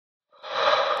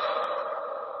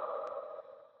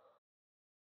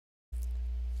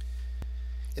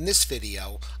In this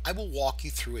video, I will walk you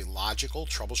through a logical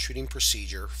troubleshooting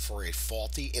procedure for a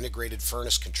faulty integrated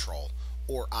furnace control,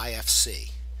 or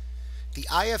IFC. The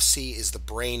IFC is the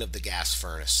brain of the gas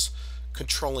furnace,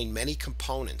 controlling many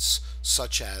components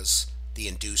such as the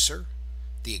inducer,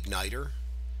 the igniter,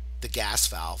 the gas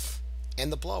valve,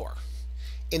 and the blower.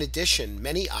 In addition,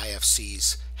 many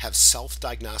IFCs have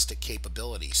self-diagnostic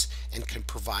capabilities and can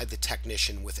provide the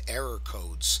technician with error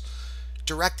codes,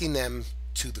 directing them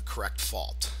to the correct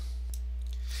fault.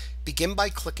 Begin by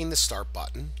clicking the Start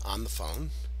button on the phone.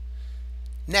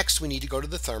 Next, we need to go to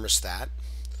the thermostat.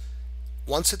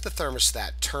 Once at the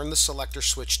thermostat, turn the selector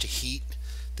switch to heat.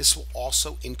 This will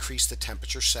also increase the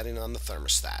temperature setting on the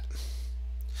thermostat.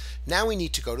 Now we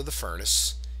need to go to the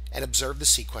furnace and observe the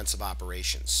sequence of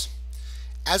operations.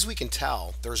 As we can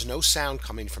tell, there is no sound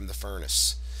coming from the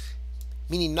furnace,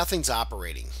 meaning nothing's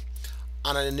operating.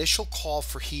 On an initial call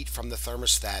for heat from the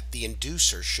thermostat, the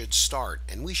inducer should start,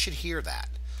 and we should hear that.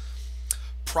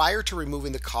 Prior to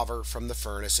removing the cover from the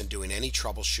furnace and doing any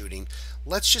troubleshooting,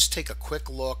 let's just take a quick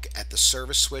look at the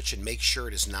service switch and make sure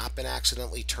it has not been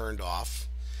accidentally turned off.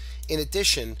 In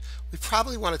addition, we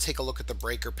probably want to take a look at the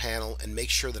breaker panel and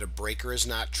make sure that a breaker is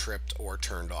not tripped or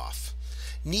turned off.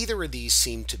 Neither of these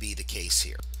seem to be the case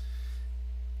here.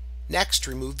 Next,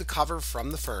 remove the cover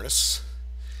from the furnace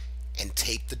and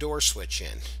tape the door switch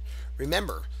in.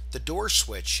 Remember, the door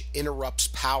switch interrupts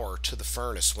power to the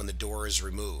furnace when the door is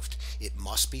removed. It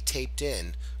must be taped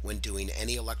in when doing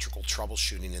any electrical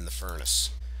troubleshooting in the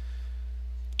furnace.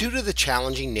 Due to the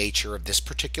challenging nature of this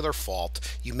particular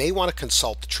fault, you may want to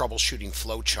consult the troubleshooting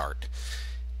flowchart.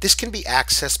 This can be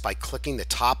accessed by clicking the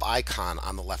top icon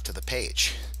on the left of the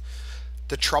page.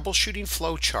 The troubleshooting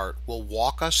flowchart will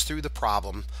walk us through the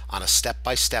problem on a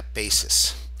step-by-step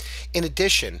basis. In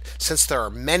addition, since there are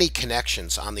many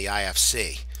connections on the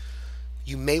IFC,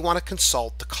 you may want to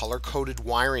consult the color-coded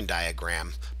wiring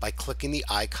diagram by clicking the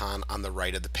icon on the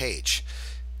right of the page.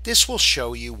 This will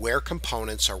show you where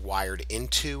components are wired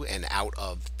into and out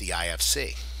of the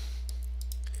IFC.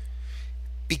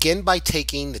 Begin by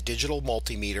taking the digital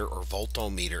multimeter or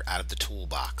voltmeter out of the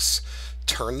toolbox.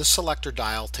 Turn the selector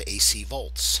dial to AC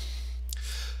volts.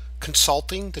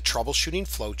 Consulting the troubleshooting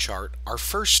flowchart, our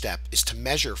first step is to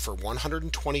measure for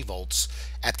 120 volts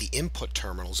at the input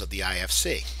terminals of the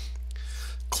IFC.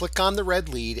 Click on the red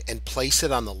lead and place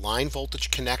it on the line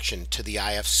voltage connection to the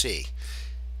IFC.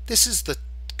 This is the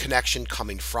connection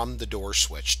coming from the door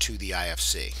switch to the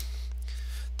IFC.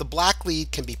 The black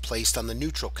lead can be placed on the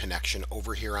neutral connection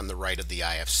over here on the right of the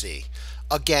IFC.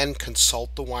 Again,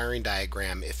 consult the wiring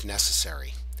diagram if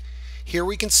necessary. Here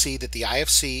we can see that the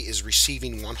IFC is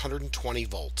receiving 120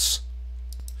 volts.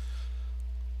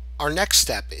 Our next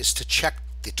step is to check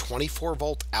the 24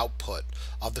 volt output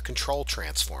of the control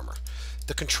transformer.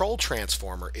 The control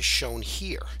transformer is shown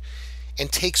here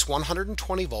and takes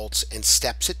 120 volts and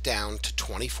steps it down to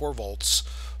 24 volts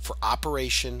for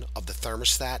operation of the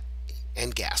thermostat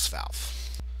and gas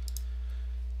valve.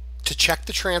 To check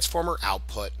the transformer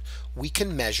output, we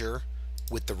can measure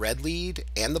with the red lead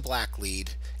and the black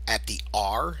lead at the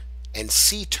R and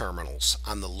C terminals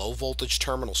on the low voltage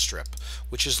terminal strip,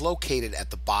 which is located at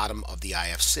the bottom of the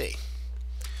IFC.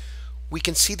 We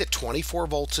can see that 24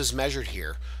 volts is measured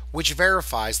here, which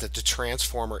verifies that the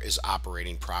transformer is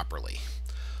operating properly.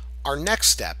 Our next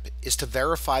step is to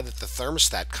verify that the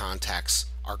thermostat contacts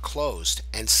are closed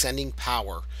and sending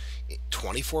power,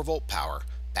 24 volt power,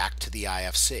 back to the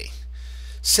IFC.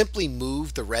 Simply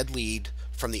move the red lead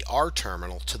from the R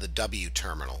terminal to the W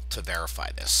terminal to verify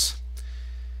this.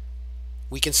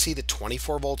 We can see that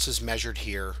 24 volts is measured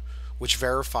here, which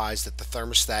verifies that the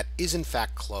thermostat is in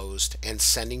fact closed and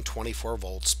sending 24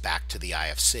 volts back to the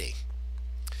IFC.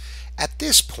 At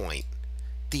this point,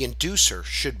 the inducer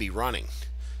should be running,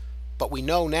 but we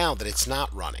know now that it's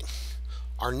not running.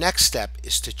 Our next step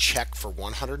is to check for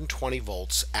 120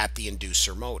 volts at the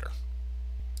inducer motor.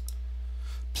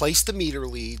 Place the meter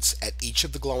leads at each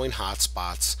of the glowing hot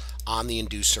spots on the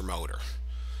inducer motor.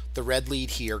 The red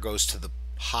lead here goes to the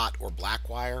hot or black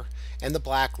wire, and the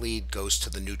black lead goes to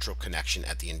the neutral connection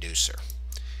at the inducer.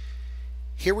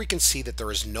 Here we can see that there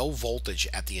is no voltage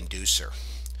at the inducer,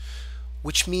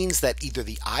 which means that either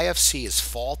the IFC is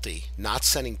faulty, not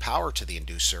sending power to the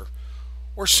inducer,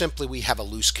 or simply we have a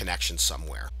loose connection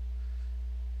somewhere.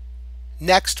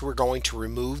 Next, we're going to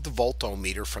remove the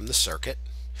voltmeter from the circuit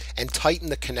and tighten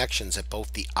the connections at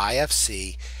both the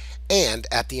IFC and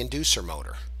at the inducer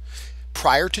motor.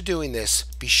 Prior to doing this,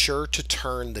 be sure to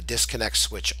turn the disconnect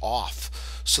switch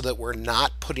off so that we're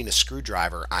not putting a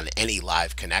screwdriver on any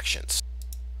live connections.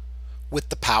 With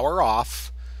the power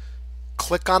off,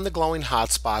 Click on the glowing hot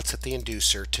spots at the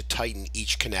inducer to tighten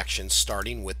each connection,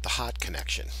 starting with the hot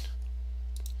connection.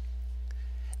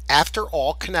 After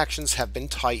all connections have been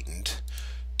tightened,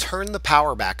 turn the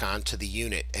power back on to the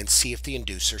unit and see if the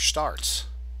inducer starts.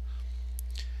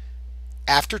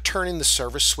 After turning the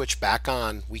service switch back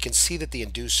on, we can see that the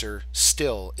inducer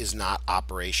still is not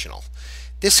operational.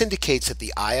 This indicates that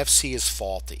the IFC is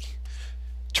faulty.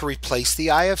 To replace the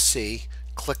IFC,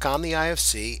 click on the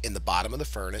IFC in the bottom of the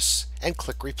furnace and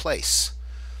click Replace.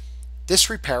 This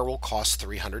repair will cost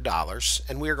 $300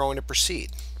 and we are going to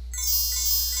proceed.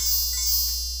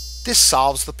 This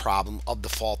solves the problem of the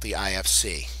faulty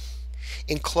IFC.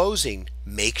 In closing,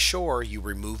 make sure you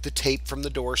remove the tape from the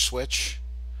door switch,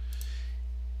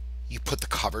 you put the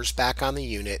covers back on the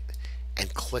unit,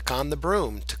 and click on the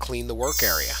broom to clean the work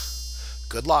area.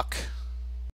 Good luck.